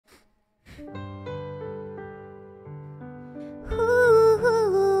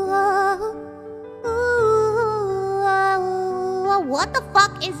What the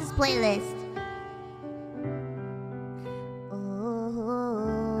fuck is this playlist?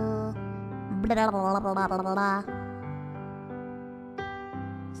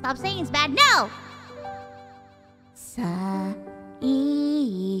 Stop saying it's bad. No! 最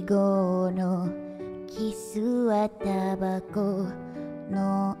後のキスはタバコ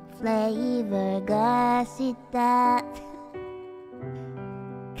のフレーバーがした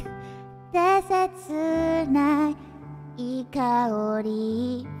大切ないい香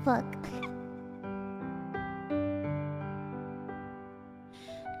り Fuck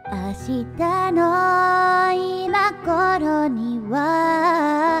明日の今頃に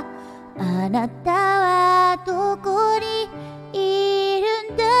はあなたはどこにい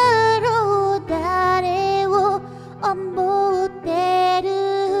るんだろう誰を思って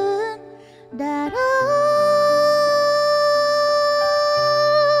るんだろう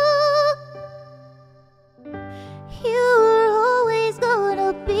You're always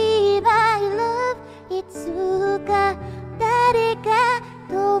gonna be my love いつか誰か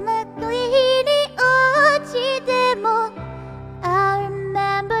とまくいに落ちても I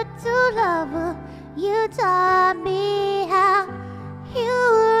remember to love you taught me how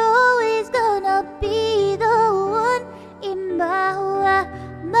You're always gonna be the one 今は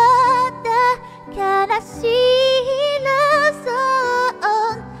まだ悲しいラブソ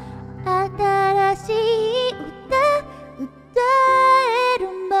ング新しい歌える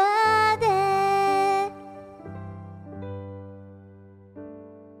まで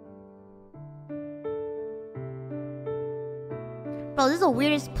Bro, this is the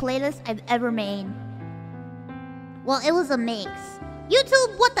weirdest playlist I've ever made. Well, it was a mix.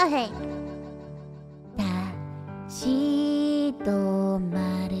 YouTube, what the heck? 立ち止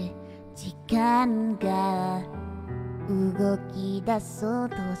まる時間が動き出そう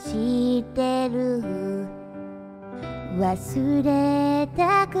としてる忘れ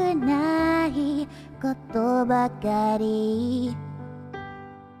たくないことばかり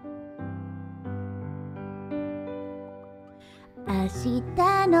明日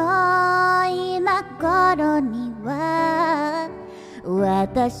の今頃には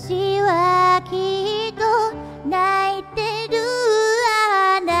私はきっと泣いてる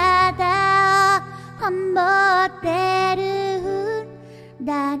あなたを思ってる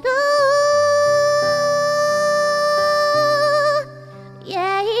だろう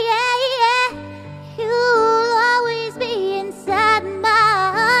Yeah, yeah, yeah You'll always be inside my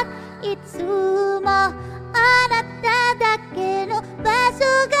heart いつもあなただけの場所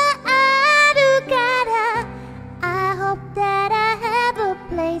があるから I hope that I have a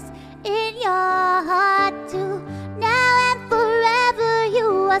place in your heart too Now and forever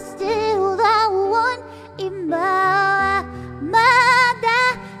you are still the one 今はまだ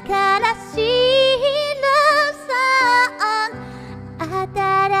悲しいラブソング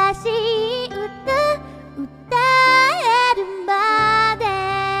新しい歌えるまで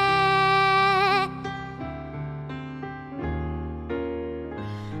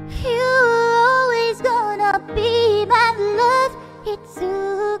You're always gonna be my love い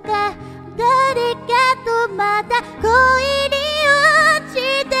つか誰かとまた恋に落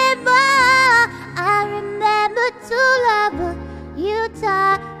ちても I remember to love you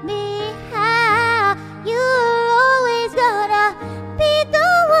taught me how You're always gonna be the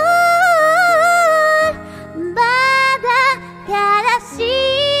one まだ悲しい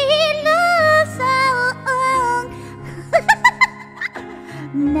ラブソング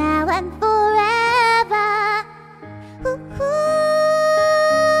Now and forever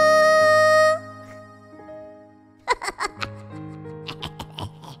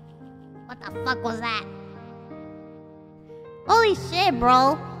What the fuck was that? Holy shit,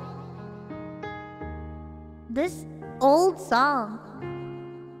 bro. This old song.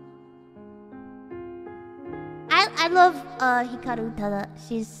 I love Hikaru Utada.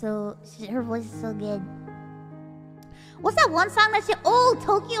 Her voice is so good. What's that one song that she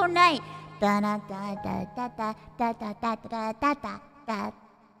Tokyo Night. Da da da da da da da da da da da da da.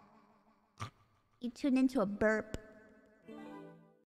 You tune into a burp.